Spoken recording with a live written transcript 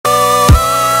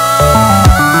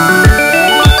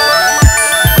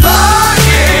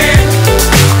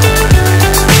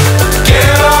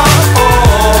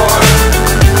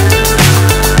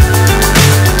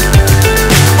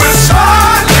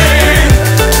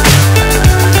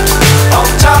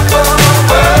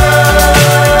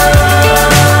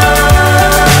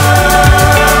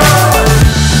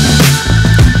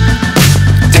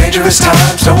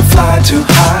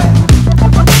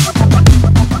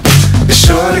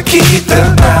to keep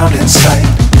the ground in sight.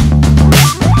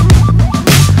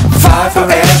 Fly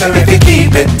forever if you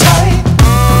keep it tight.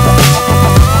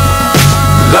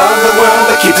 Love the world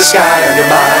but keep the sky on your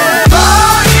mind.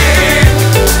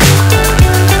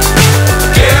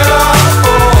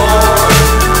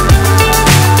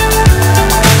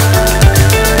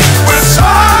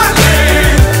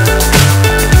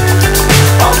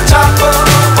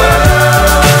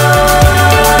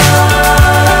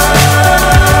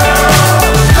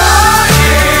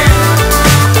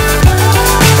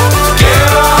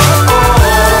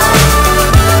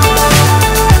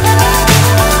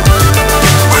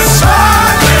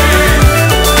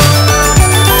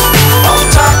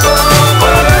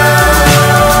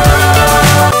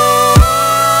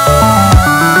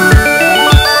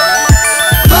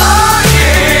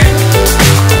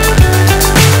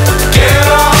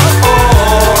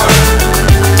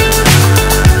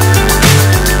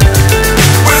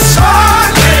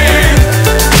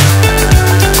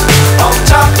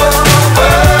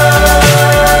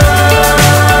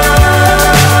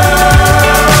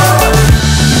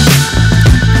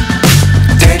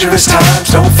 Dangerous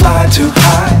times, don't fly too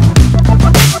high.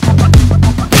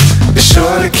 Be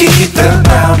sure to keep the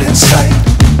ground in sight.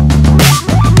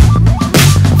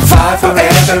 Fly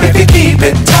forever if you keep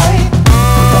it tight.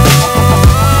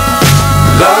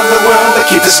 Love the world but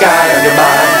keep the sky on your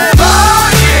mind.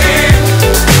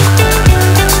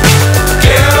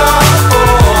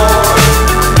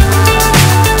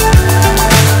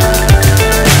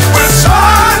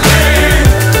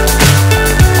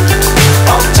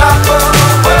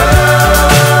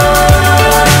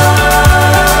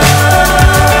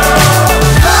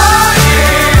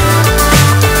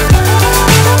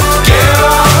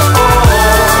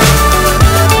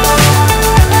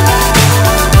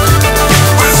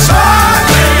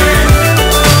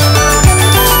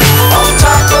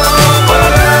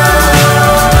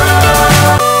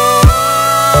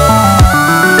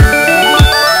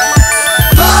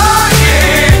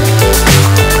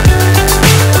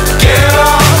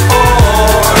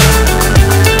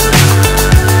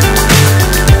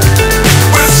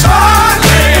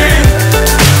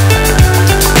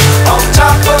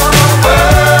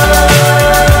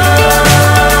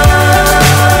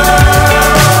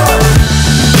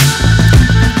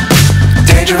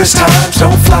 Dangerous times,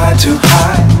 don't fly too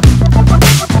high.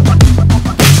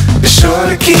 Be sure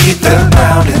to keep the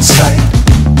ground in sight.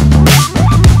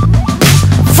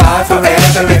 Fly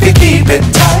forever if you keep it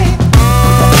tight.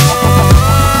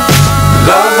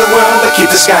 Love the world but keep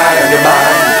the sky on your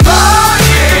mind.